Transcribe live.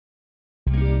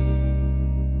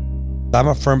I'm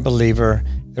a firm believer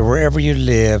that wherever you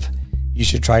live, you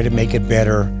should try to make it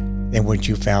better than what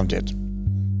you found it.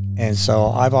 And so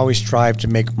I've always strived to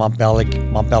make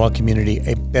Montbello community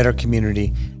a better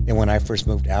community than when I first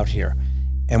moved out here.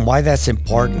 And why that's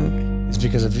important is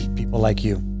because of people like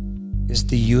you. It's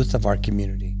the youth of our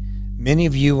community. Many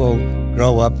of you will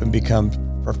grow up and become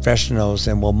professionals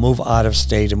and will move out of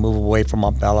state and move away from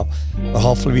Montbello, but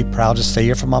hopefully be proud to stay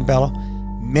here from Montbello.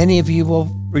 Many of you will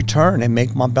return and make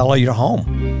Montbello your home.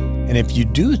 And if you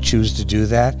do choose to do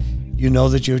that, you know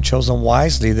that you've chosen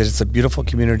wisely, that it's a beautiful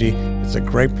community, it's a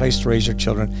great place to raise your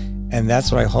children, and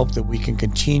that's what I hope that we can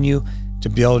continue to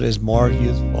build as more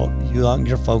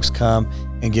younger folks come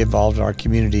and get involved in our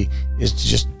community, is to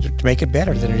just to make it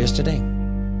better than it is today.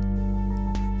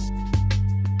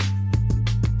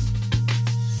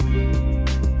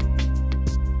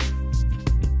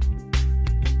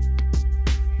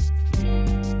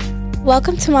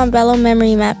 Welcome to Montbello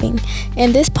Memory Mapping.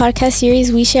 In this podcast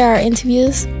series, we share our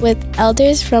interviews with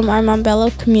elders from our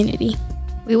Montbello community.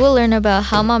 We will learn about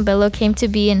how Montbello came to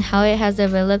be and how it has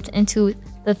developed into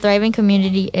the thriving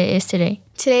community it is today.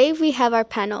 Today, we have our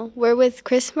panel. We're with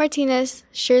Chris Martinez,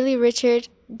 Shirley Richard,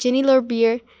 Ginny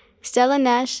Lorbier, Stella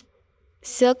Nash,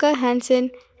 Silka Hansen,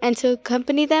 and to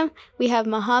accompany them, we have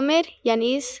Mohammed,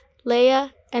 Yanis,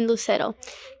 Leia, and Lucero.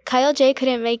 Kyle J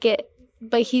couldn't make it,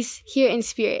 but he's here in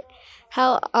spirit.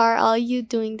 How are all you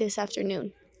doing this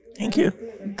afternoon? Thank you.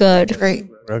 Good. Great.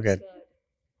 Real good.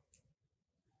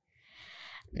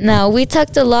 Now, we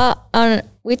talked a lot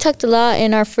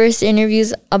in our first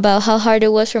interviews about how hard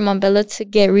it was for Montbello to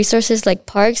get resources like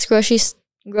parks, grocery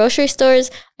stores,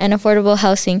 and affordable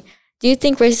housing. Do you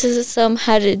think racism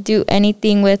had to do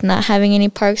anything with not having any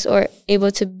parks or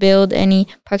able to build any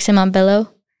parks in Montbello?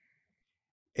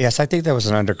 Yes, I think there was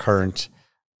an undercurrent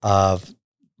of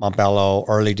Montbello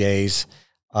early days,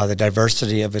 the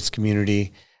diversity of its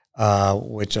community,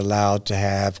 which allowed to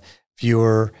have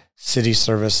fewer city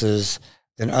services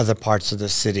than other parts of the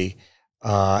city.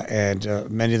 And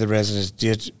many of the residents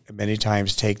did many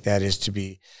times take that as to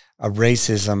be a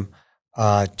racism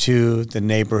to the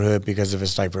neighborhood because of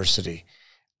its diversity.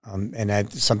 And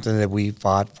that's something that we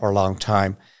fought for a long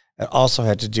time. It also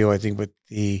had to do, I think, with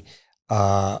the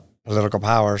political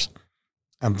powers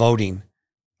and voting.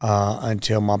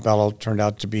 Until Montbello turned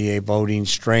out to be a voting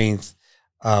strength,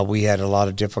 we had a lot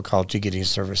of difficulty getting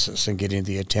services and getting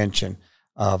the attention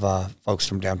of folks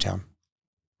from downtown.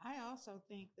 I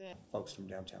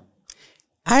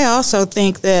also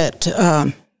think that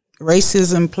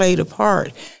racism played a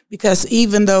part, because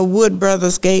even though Wood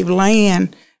Brothers gave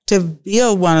land to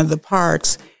build one of the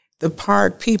parks, the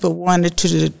park people wanted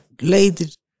to delay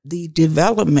the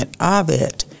development of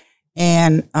it.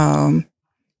 And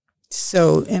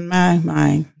so in my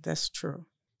mind, that's true.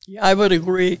 Yeah, I would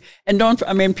agree. And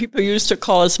people used to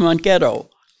call us Montghetto.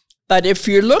 But if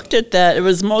you looked at that, it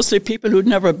was mostly people who'd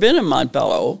never been in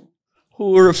Montbello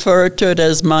who referred to it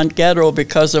as Montghetto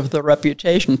because of the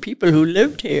reputation. People who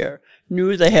lived here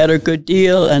knew they had a good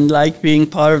deal and liked being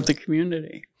part of the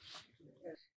community.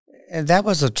 And that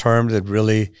was a term that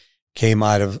really came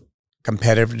out of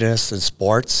competitiveness in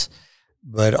sports,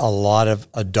 but a lot of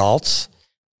adults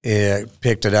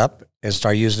picked it up and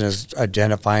started using it as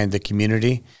identifying the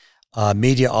community.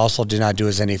 Media also did not do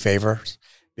us any favors,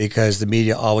 because the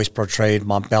media always portrayed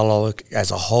Montbello as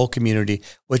a whole community,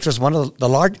 which was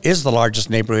the largest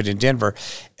neighborhood in Denver.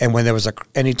 And when there was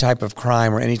any type of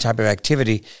crime or any type of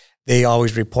activity, they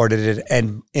always reported it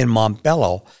in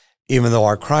Montbello, even though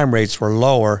our crime rates were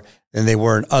lower than they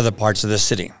were in other parts of the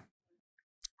city.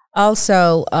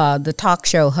 Also, the talk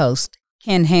show host,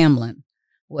 Ken Hamlin,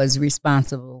 was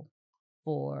responsible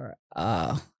for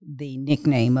the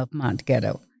nickname of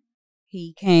Montghetto.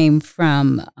 He came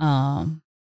from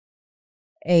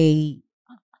a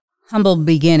humble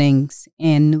beginnings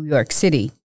in New York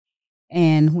City.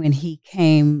 And when he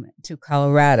came to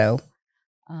Colorado,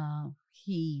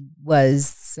 he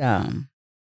was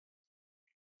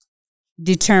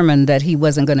determined that he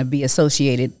wasn't going to be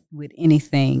associated with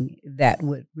anything that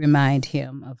would remind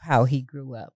him of how he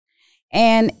grew up.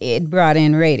 And it brought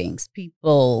in ratings.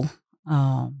 People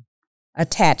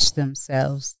attached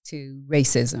themselves to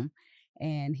racism.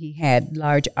 And he had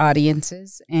large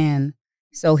audiences, and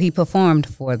so he performed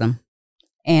for them.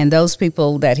 And those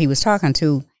people that he was talking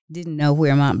to didn't know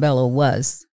where Montbello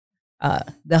was.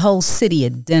 The whole city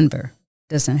of Denver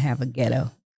doesn't have a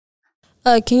ghetto.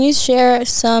 Can you share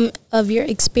some of your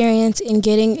experience in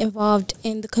getting involved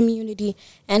in the community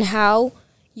and how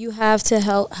you have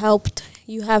helped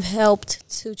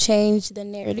to change the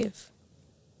narrative?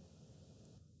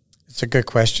 It's a good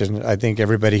question. I think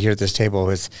everybody here at this table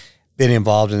has been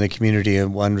involved in the community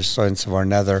in one sense or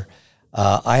another.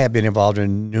 I have been involved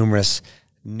in numerous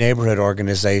neighborhood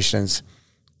organizations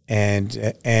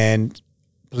and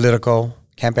political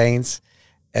campaigns,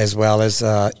 as well as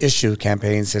issue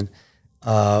campaigns, and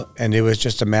it was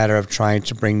just a matter of trying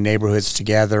to bring neighborhoods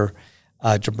together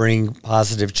to bring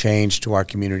positive change to our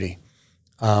community.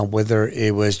 Whether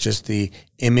it was just the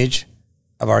image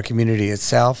of our community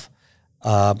itself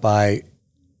by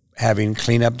having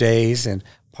cleanup days and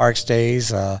parks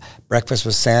days, breakfast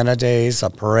with Santa days, a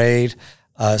parade,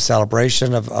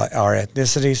 celebration of our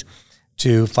ethnicities,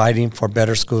 to fighting for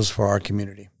better schools for our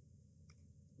community.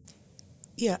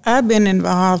 Yeah, I've been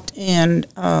involved in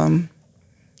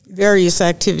various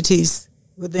activities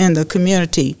within the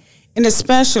community, and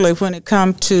especially when it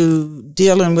comes to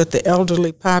dealing with the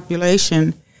elderly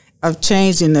population, of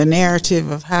changing the narrative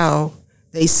of how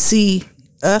they see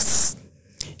us.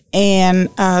 And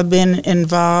I've been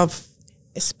involved,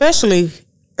 especially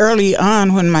early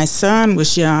on when my son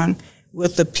was young,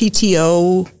 with the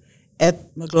PTO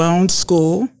at McGlone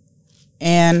School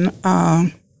and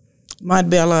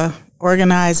Montbello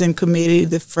Organizing Committee,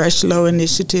 the Fresh Low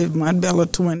Initiative,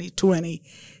 Montbello 2020,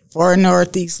 for our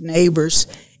Northeast neighbors,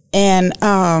 and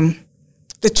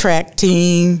the track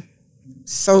team,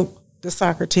 so the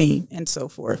soccer team, and so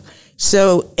forth.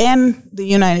 So, and the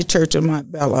United Church of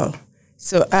Montbello.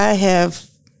 So I have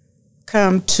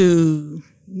come to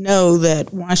know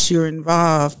that once you're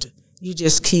involved, you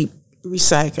just keep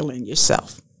recycling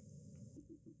yourself.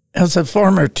 As a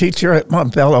former teacher at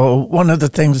Montbello, one of the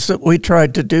things that we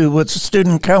tried to do with the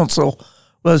student council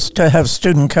was to have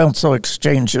student council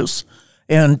exchanges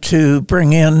and to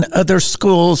bring in other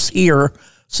schools here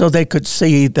so they could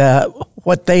see that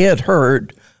what they had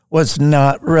heard was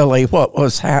not really what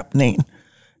was happening.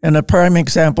 And a prime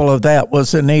example of that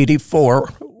was in '84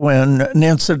 when an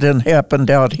incident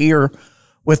happened out here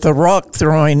with a rock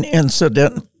throwing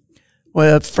incident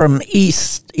from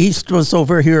East. East was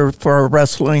over here for a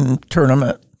wrestling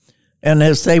tournament. And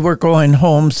as they were going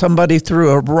home, somebody threw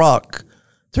a rock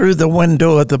through the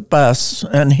window of the bus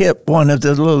and hit one of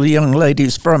the little young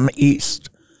ladies from East.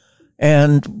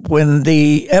 And when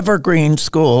the Evergreen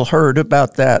School heard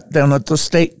about that, then at the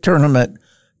state tournament,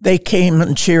 they came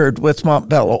and cheered with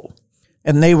Montbello.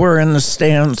 And they were in the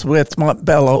stands with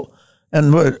Montbello.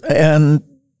 And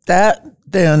that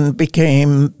then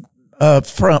became a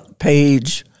front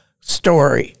page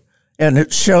story. And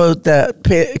it showed that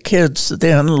kids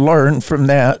then learned from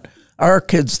that. Our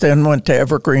kids then went to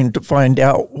Evergreen to find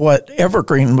out what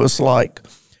Evergreen was like.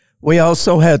 We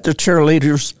also had the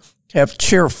cheerleaders have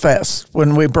Cheer Fest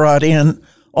when we brought in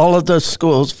all of the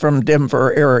schools from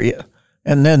Denver area.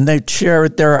 And then they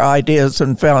shared their ideas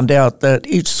and found out that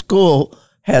each school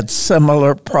had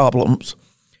similar problems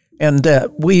and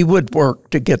that we would work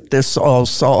to get this all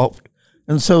solved.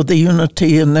 And so the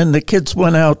unity, and then the kids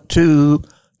went out to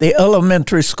the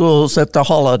elementary schools at the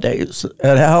holidays,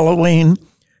 at Halloween,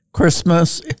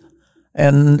 Christmas,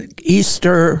 and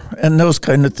Easter, and those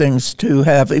kind of things to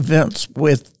have events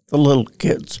with the little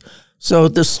kids. So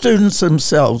the students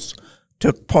themselves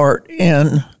took part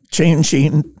in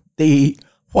changing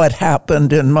what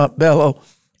happened in Montbello.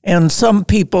 And some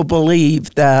people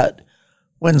believe that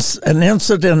when an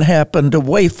incident happened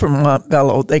away from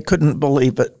Montbello, they couldn't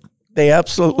believe it. They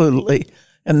absolutely,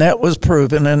 and that was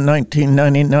proven in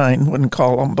 1999 when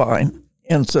Columbine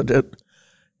incident.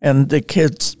 And the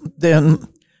kids then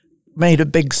made a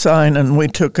big sign and we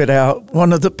took it out.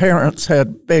 One of the parents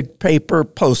had big paper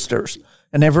posters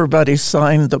and everybody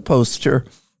signed the poster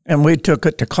and we took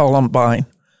it to Columbine.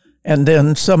 And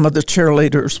then some of the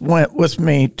cheerleaders went with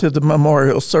me to the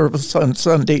memorial service on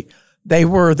Sunday. They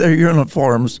wore their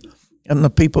uniforms and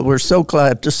the people were so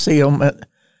glad to see them. And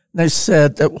they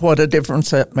said that what a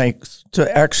difference that makes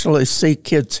to actually see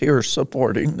kids here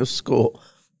supporting the school.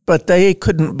 But they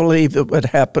couldn't believe it would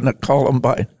happen at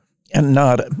Columbine and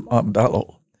not at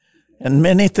Montbello. And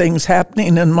many things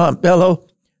happening in Montbello,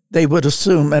 they would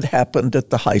assume it happened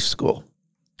at the high school.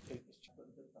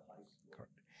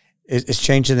 It's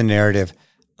changing the narrative.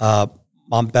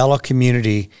 Montbello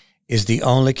community is the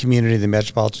only community in the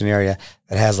metropolitan area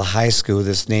that has a high school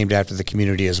that's named after the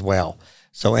community as well.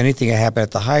 So anything that happened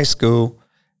at the high school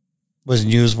was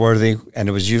newsworthy, and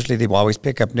it was usually they always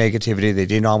pick up negativity. They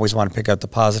didn't always want to pick up the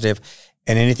positive.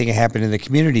 And anything that happened in the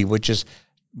community, which is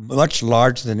much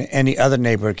larger than any other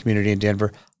neighborhood community in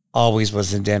Denver, always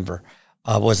was in Denver,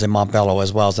 was in Montbello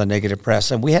as well as a negative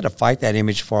press. And we had to fight that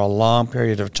image for a long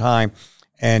period of time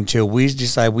until we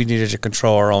decided we needed to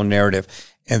control our own narrative.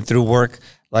 And through work,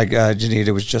 like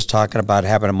Janita was just talking about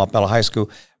happening at Montbello High School,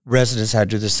 residents had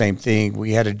to do the same thing.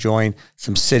 We had to join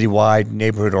some citywide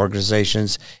neighborhood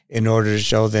organizations in order to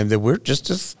show them that we're just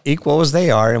as equal as they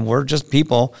are, and we're just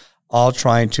people all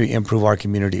trying to improve our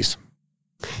communities.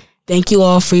 Thank you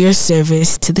all for your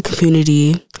service to the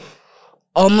community.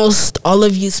 Almost all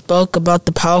of you spoke about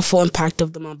the powerful impact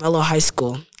of the Montbello High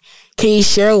School. Can you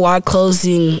share why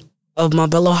closing of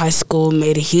Montbello High School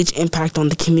made a huge impact on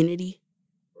the community?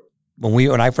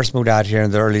 When I first moved out here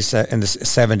in the in the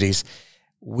 70s,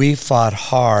 we fought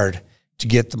hard to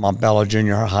get the Montbello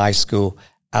Junior High School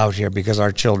out here because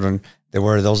our children that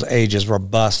were those ages were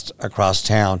bused across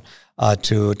town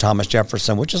to Thomas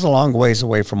Jefferson, which is a long ways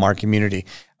away from our community,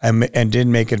 and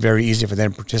didn't make it very easy for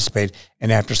them to participate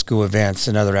in after-school events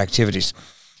and other activities.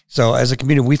 So as a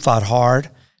community, we fought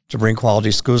hard to bring quality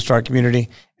schools to our community,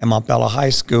 and Montbello High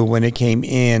School, when it came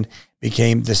in,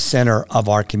 became the center of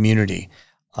our community.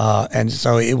 And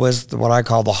so it was what I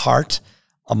call the heart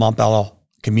of Montbello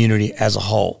community as a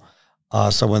whole.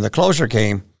 So when the closure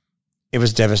came, it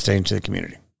was devastating to the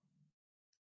community.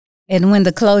 And when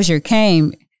the closure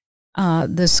came,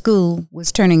 the school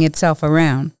was turning itself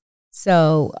around.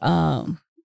 So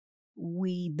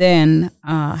we then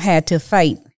had to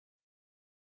fight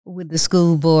with the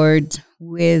school board,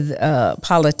 with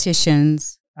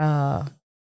politicians, to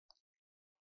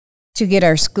get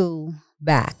our school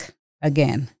back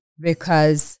again.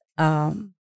 Because,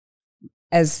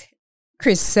 as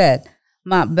Chris said,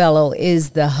 Montbello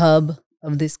is the hub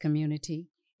of this community.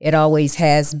 It always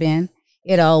has been.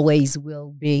 It always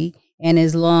will be. And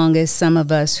as long as some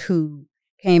of us who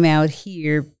came out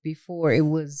here before it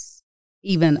was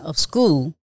even a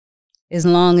school, as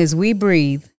long as we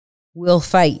breathe, we'll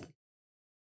fight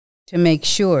to make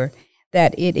sure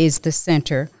that it is the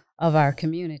center of our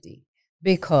community,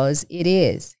 because it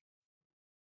is.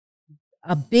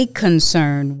 A big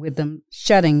concern with them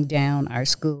shutting down our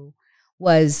school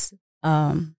was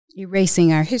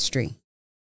erasing our history.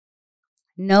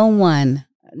 No one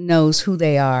knows who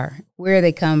they are, where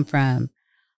they come from,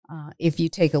 if you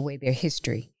take away their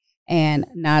history. And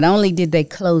not only did they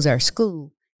close our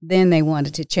school, then they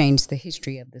wanted to change the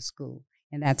history of the school.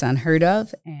 And that's unheard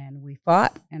of. And we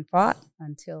fought and fought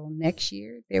until next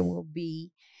year there will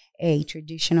be a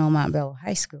traditional Montbello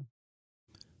High School.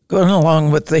 Going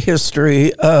along with the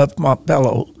history of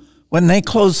Montbello, when they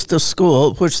closed the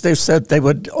school, which they said they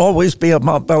would always be a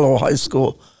Montbello High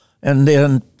School, and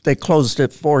then they closed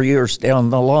it 4 years down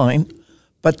the line,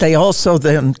 but they also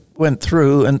then went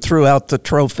through and threw out the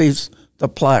trophies, the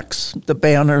plaques, the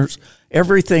banners,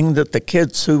 everything that the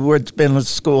kids who had been at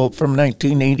school from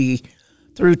 1980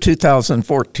 through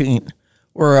 2014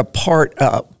 were a part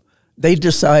of. They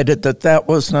decided that that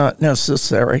was not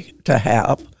necessary to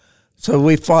have. So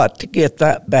we fought to get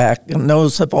that back, and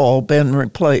those have all been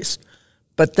replaced.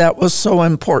 But that was so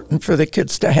important for the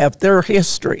kids to have their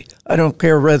history. I don't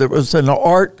care whether it was in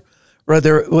art,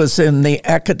 whether it was in the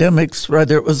academics,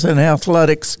 whether it was in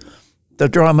athletics, the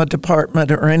drama department,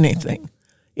 or anything.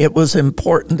 It was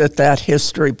important that that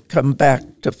history come back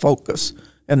to focus.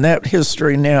 And that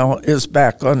history now is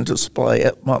back on display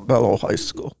at Montbello High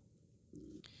School.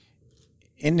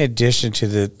 In addition to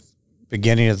the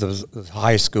beginning of the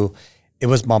high school, it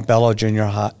was Montbello Junior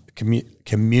High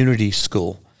Community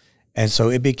School. And so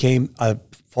it became a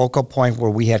focal point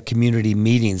where we had community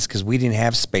meetings because we didn't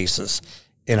have spaces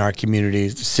in our community,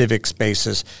 civic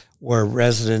spaces where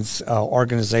residents,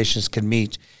 organizations could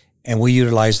meet. And we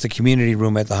utilized the community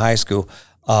room at the high school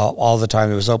all the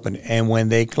time it was open. And when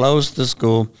they closed the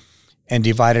school and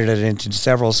divided it into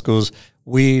several schools,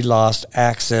 we lost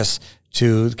access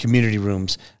to the community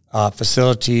rooms,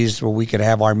 facilities where we could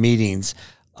have our meetings,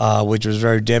 which was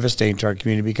very devastating to our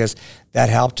community because that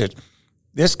helped it.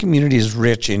 This community is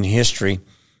rich in history,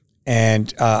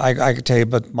 and I could tell you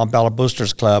about Montbello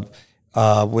Boosters Club,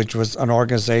 which was an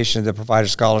organization that provided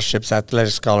scholarships,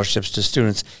 athletic scholarships to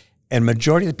students, and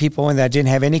majority of the people in that didn't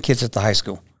have any kids at the high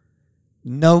school.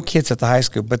 No kids at the high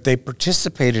school, but they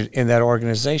participated in that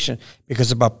organization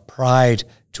because of a pride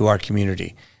to our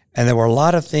community. And there were a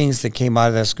lot of things that came out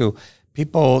of that school.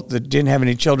 People that didn't have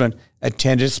any children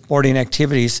attended sporting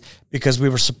activities because we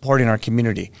were supporting our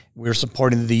community. We were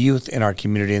supporting the youth in our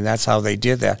community, and that's how they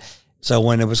did that. So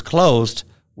when it was closed,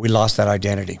 we lost that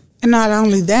identity. And not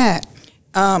only that,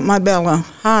 Montbello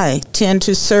High tend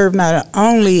to serve not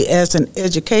only as an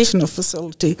educational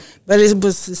facility, but it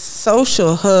was a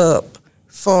social hub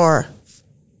for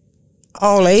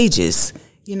all ages.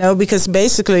 because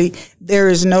basically there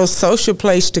is no social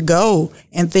place to go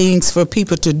and things for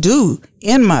people to do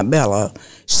in Montbello.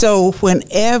 So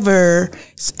whenever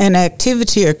an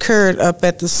activity occurred up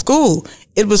at the school,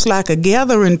 it was like a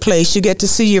gathering place. You get to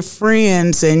see your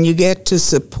friends and you get to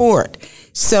support.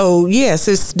 So yes,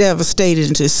 it's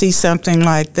devastating to see something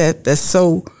like that that's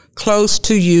so close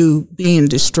to you being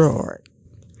destroyed.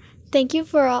 Thank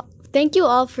you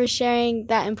all for sharing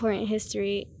that important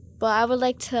history. But I would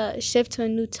like to shift to a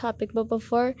new topic. But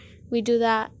before we do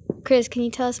that, Chris, can you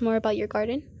tell us more about your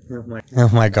garden?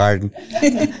 My garden.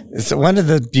 It's one of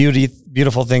the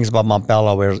beautiful things about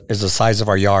Montbello is the size of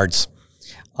our yards.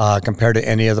 Compared to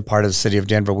any other part of the city of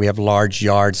Denver, we have large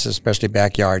yards, especially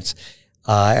backyards.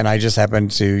 And I just happen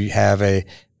to have a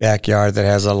backyard that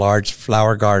has a large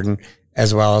flower garden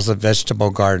as well as a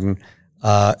vegetable garden.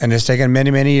 And it's taken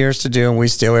many, many years to do, and we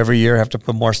still every year have to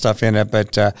put more stuff in it.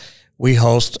 But we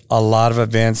host a lot of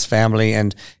events, family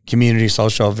and community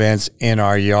social events in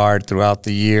our yard throughout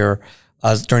the year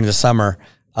during the summer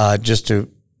just to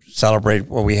celebrate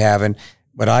what we have. And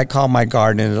what I call my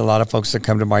garden, and a lot of folks that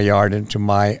come to my yard and to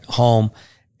my home,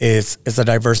 is a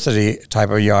diversity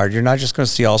type of yard. You're not just going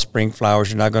to see all spring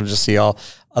flowers. You're not going to just see all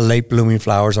late blooming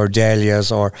flowers or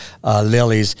dahlias or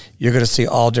lilies. You're going to see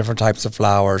all different types of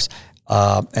flowers.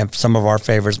 And some of our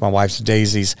favorites, my wife's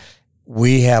daisies.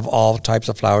 We have all types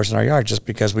of flowers in our yard just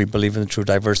because we believe in the true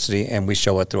diversity and we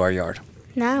show it through our yard.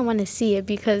 Now I want to see it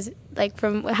because,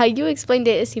 from how you explained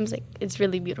it, it seems like it's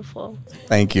really beautiful.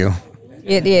 Thank you.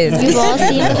 It is. You've all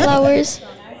seen the flowers?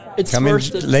 It's Coming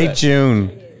worth the late trip.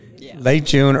 June. Yeah. Late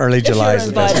June, early July is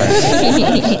the best time.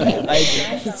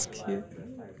 It's cute.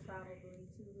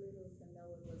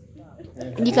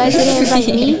 You guys didn't invite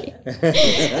me? Well,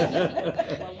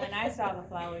 when I saw the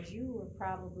flowers, you were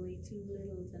probably too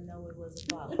little to know it was a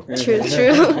flower. True.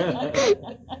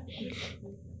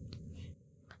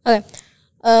 Okay.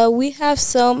 We have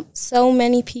so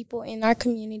many people in our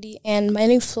community and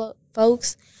many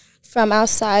folks from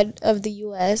outside of the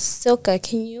U.S. Silka,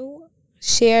 can you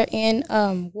share in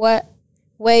what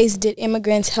ways did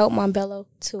immigrants help Montbello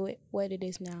to what it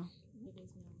is now?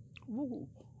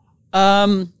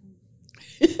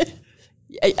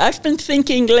 I've been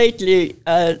thinking lately,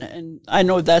 and I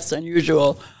know that's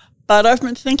unusual, but I've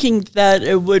been thinking that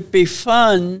it would be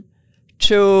fun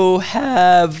to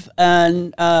have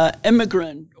an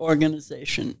immigrant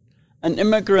organization, an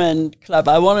immigrant club.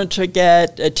 I wanted to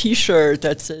get a T-shirt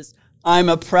that says, "I'm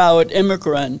a proud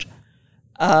immigrant,"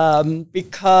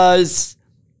 because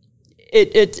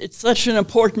it's such an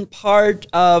important part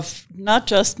of not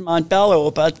just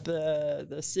Montbello, but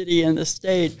the city and the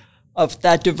state, of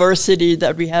that diversity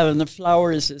that we have in the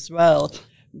flowers as well.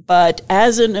 But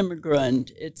as an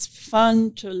immigrant, it's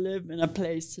fun to live in a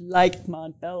place like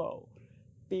Montbello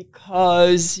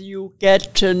because you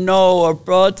get to know a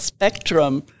broad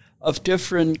spectrum of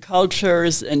different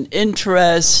cultures and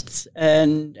interests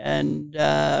and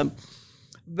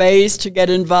ways to get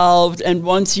involved. And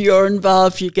once you're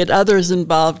involved, you get others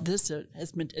involved. This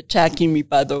has been attacking me,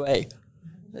 by the way.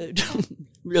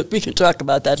 We can talk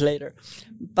about that later.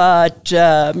 But,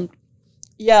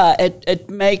 it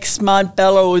makes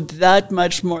Montbello that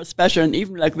much more special. And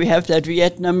even like we have that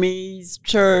Vietnamese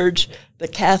church, the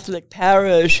Catholic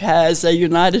parish has a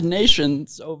United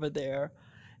Nations over there.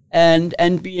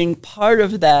 And being part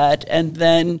of that and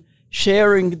then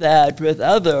sharing that with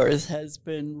others has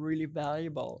been really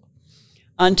valuable.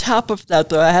 On top of that,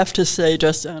 though, I have to say,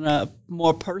 just on a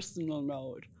more personal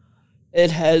note,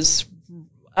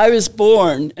 I was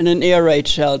born in an air raid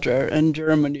shelter in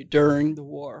Germany during the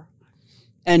war.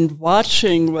 And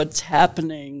watching what's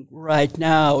happening right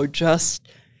now just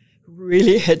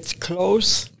really hits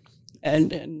close.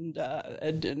 And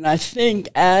I think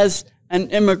as an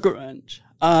immigrant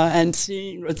and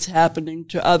seeing what's happening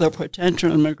to other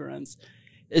potential immigrants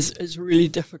is really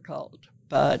difficult.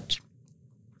 But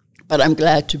I'm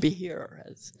glad to be here.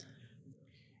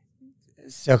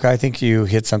 Silka, I think you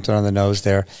hit something on the nose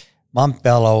there.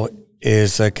 Montbello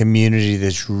is a community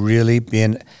that's really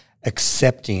been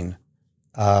accepting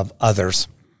of others.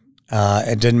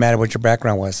 It didn't matter what your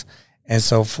background was. And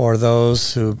so for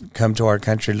those who come to our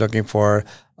country looking for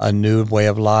a new way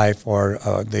of life or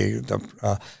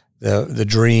the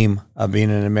dream of being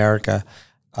in America,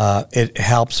 it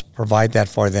helps provide that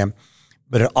for them.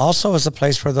 But it also is a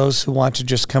place for those who want to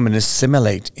just come and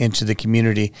assimilate into the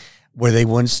community where they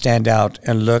wouldn't stand out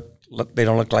and look they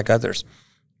don't look like others.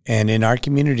 And in our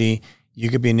community, you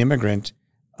could be an immigrant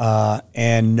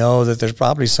and know that there's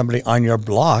probably somebody on your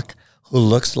block who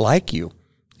looks like you.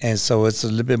 And so it's a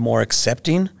little bit more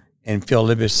accepting and feel a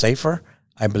little bit safer.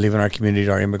 I believe in our community,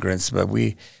 our immigrants, but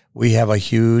we have a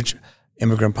huge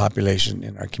immigrant population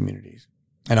in our communities,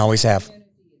 and always have.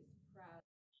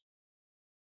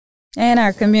 And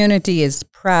our community is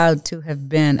proud to have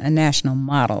been a national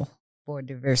model for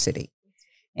diversity.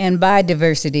 And by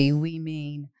diversity, we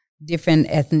mean different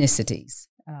ethnicities.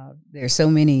 There's so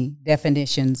many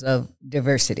definitions of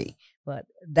diversity, but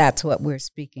that's what we're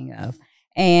speaking of.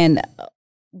 And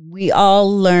we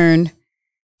all learn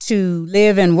to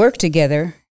live and work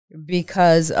together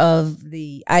because of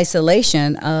the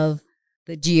isolation of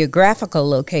the geographical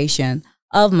location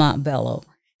of Montbello.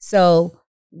 So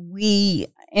we,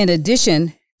 in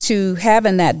addition to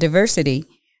having that diversity,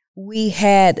 we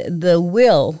had the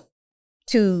will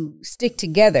to stick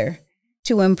together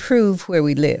to improve where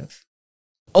we live.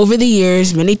 Over the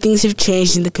years, many things have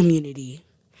changed in the community,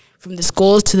 from the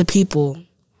schools to the people.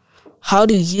 How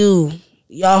do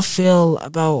y'all feel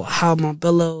about how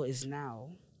Montbello is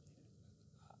now?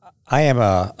 I am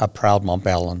a proud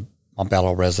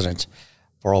Montbello resident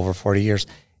for over 40 years,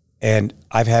 and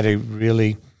I've had a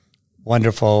really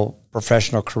wonderful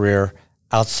professional career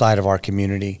outside of our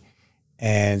community.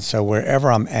 And so wherever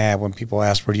I'm at, when people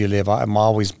ask, where do you live, I'm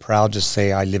always proud to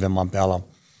say I live in Montbello.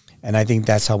 And I think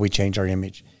that's how we change our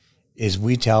image, is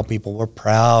we tell people we're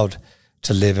proud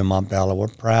to live in Montbello. We're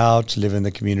proud to live in the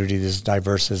community as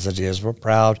diverse as it is. We're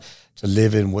proud to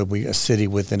live in a city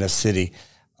within a city.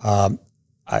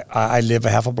 I live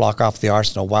a half a block off the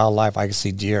Arsenal. Wildlife, I can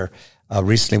see deer.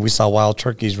 Recently, we saw wild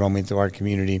turkeys roaming through our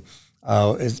community.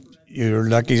 You're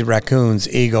lucky raccoons,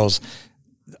 eagles.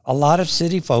 A lot of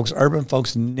city folks, urban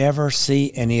folks, never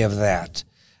see any of that.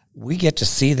 We get to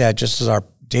see that just as our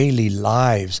daily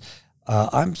lives.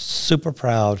 I'm super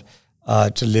proud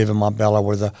to live in Montbello,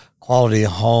 where the quality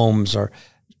of homes are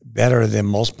better than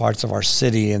most parts of our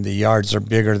city, and the yards are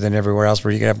bigger than everywhere else,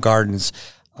 where you can have gardens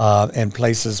and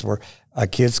places where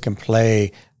kids can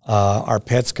play, our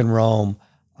pets can roam.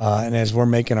 And as we're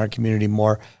making our community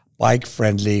more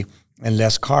bike-friendly and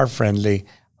less car-friendly,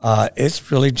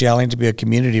 it's really gelling to be a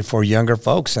community for younger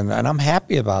folks, and I'm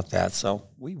happy about that. So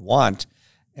we want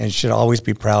and should always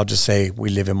be proud to say we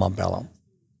live in Montbello.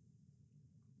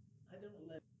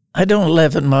 I don't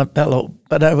live in Montbello,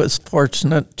 but I was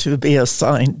fortunate to be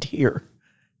assigned here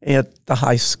at the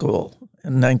high school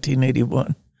in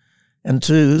 1981 and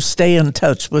to stay in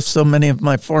touch with so many of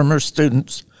my former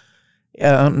students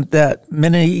that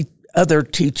many other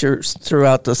teachers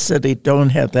throughout the city don't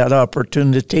have that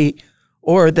opportunity,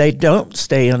 or they don't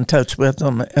stay in touch with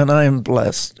them. And I am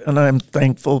blessed, and I'm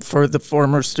thankful for the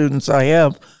former students I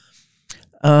have,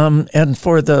 and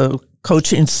for the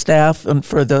coaching staff and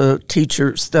for the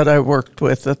teachers that I worked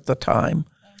with at the time.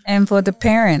 And for the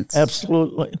parents.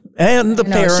 Absolutely. And the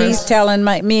parents. She's telling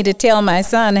me to tell my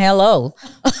son hello.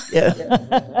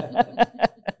 Yeah.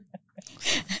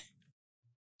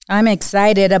 I'm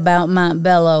excited about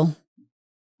Montbello.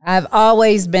 I've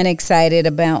always been excited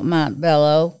about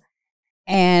Montbello,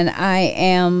 and I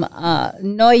am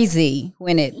noisy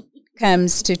when it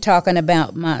comes to talking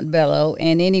about Montbello,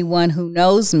 and anyone who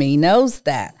knows me knows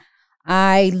that.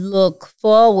 I look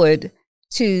forward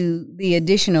to the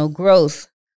additional growth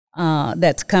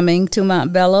that's coming to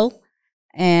Montbello,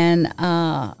 and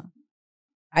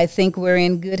I think we're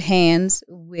in good hands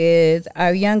with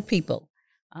our young people.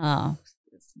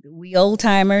 We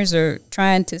old-timers are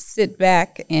trying to sit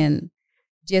back and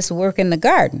just work in the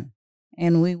garden,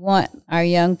 and we want our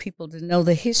young people to know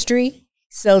the history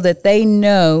so that they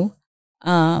know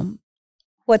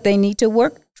what they need to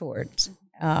work towards.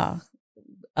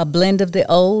 A blend of the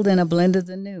old and a blend of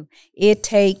the new. It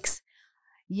takes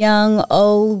young,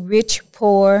 old, rich,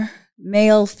 poor,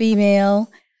 male, female,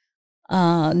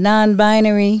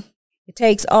 non-binary. It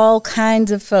takes all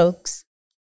kinds of folks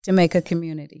to make a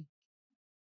community.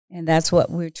 And that's what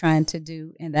we're trying to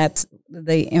do, and that's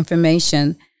the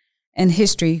information and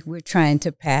history we're trying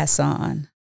to pass on.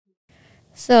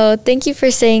 So thank you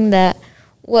for saying that.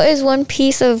 What is one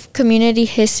piece of community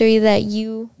history that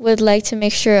you would like to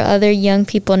make sure other young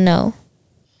people know?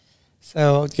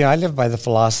 So, I live by the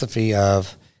philosophy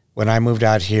of when I moved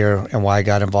out here and why I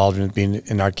got involved in being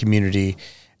in our community,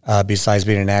 besides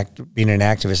being an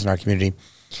activist in our community,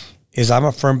 is I'm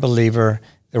a firm believer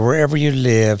that wherever you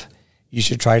live, you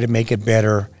should try to make it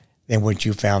better than when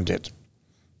you found it.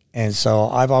 And so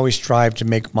I've always strived to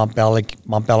make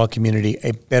Montbello community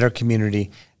a better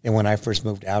community than when I first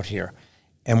moved out here.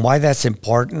 And why that's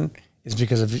important is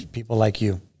because of people like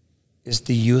you. It's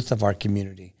the youth of our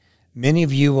community. Many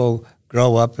of you will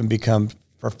grow up and become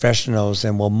professionals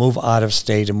and will move out of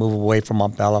state and move away from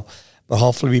Montbello, but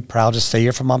hopefully be proud to stay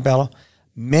here from Montbello.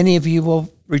 Many of you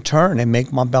will return and make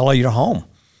Montbello your home.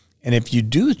 And if you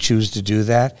do choose to do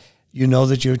that, you know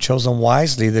that you have chosen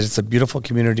wisely, that it's a beautiful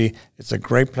community. It's a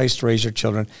great place to raise your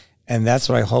children. And that's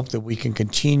what I hope that we can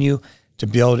continue to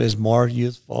build as more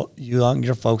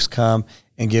younger folks come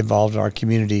and get involved in our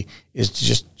community, is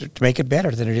to make it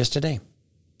better than it is today.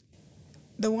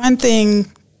 The one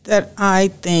thing that I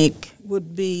think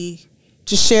would be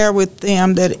to share with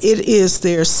them that it is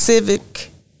their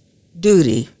civic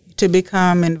duty to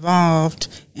become involved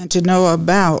and to know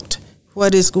about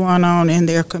what is going on in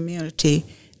their community.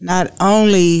 Not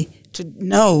only to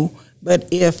know, but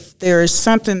if there is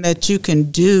something that you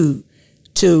can do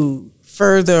to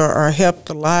further or help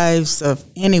the lives of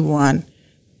anyone,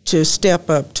 to step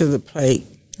up to the plate.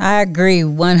 I agree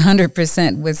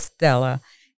 100% with Stella.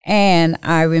 And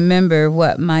I remember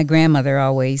what my grandmother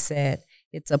always said.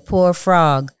 It's a poor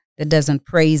frog that doesn't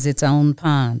praise its own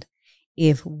pond.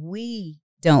 If we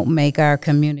don't make our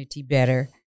community better,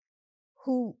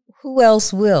 who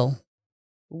else will?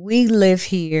 We live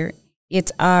here.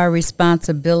 It's our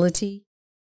responsibility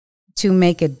to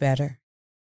make it better.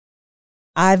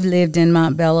 I've lived in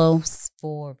Montbello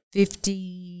for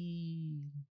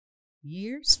 51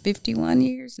 years,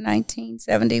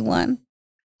 1971.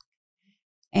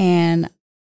 And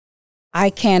I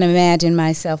can't imagine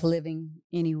myself living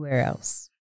anywhere else.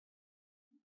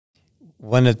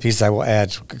 One of the pieces I will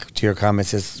add to your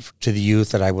comments is to the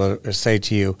youth that I will say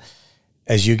to you,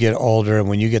 as you get older and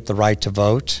when you get the right to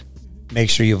vote, make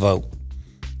sure you vote.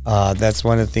 That's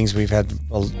one of the things we've had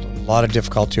a lot of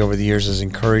difficulty over the years, is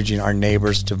encouraging our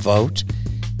neighbors to vote,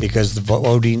 because the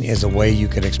voting is a way you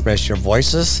can express your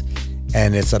voices,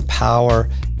 and it's a power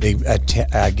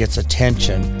that gets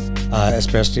attention,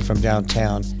 especially from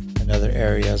downtown and other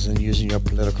areas, and using your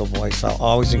political voice. I'm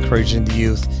always encouraging the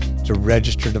youth to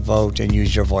register to vote and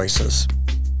use your voices.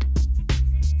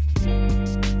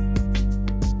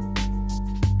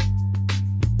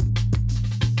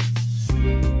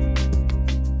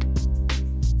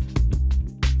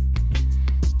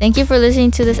 Thank you for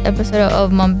listening to this episode of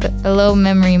Montbello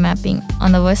Memory Mapping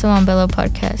on the Voice of Montbello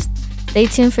podcast. Stay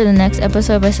tuned for the next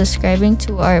episode by subscribing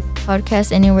to our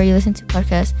podcast anywhere you listen to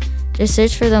podcasts. Just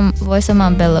search for the Voice of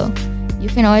Montbello. You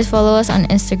can always follow us on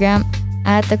Instagram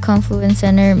at the Confluence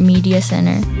Center Media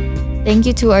Center. Thank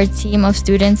you to our team of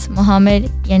students, Mohammed,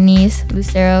 Yanis,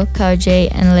 Lucero, Kaujay,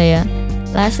 and Leah.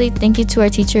 Lastly, thank you to our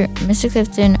teacher, Mr.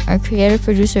 Clifton, our creative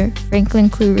producer, Franklin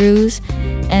Cruz,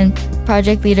 and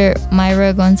project leader,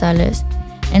 Myra Gonzalez,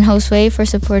 and Josue for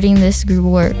supporting this group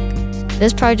work.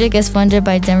 This project is funded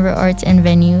by Denver Arts and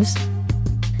Venues.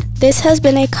 This has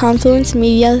been a Confluence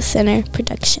Media Center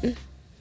production.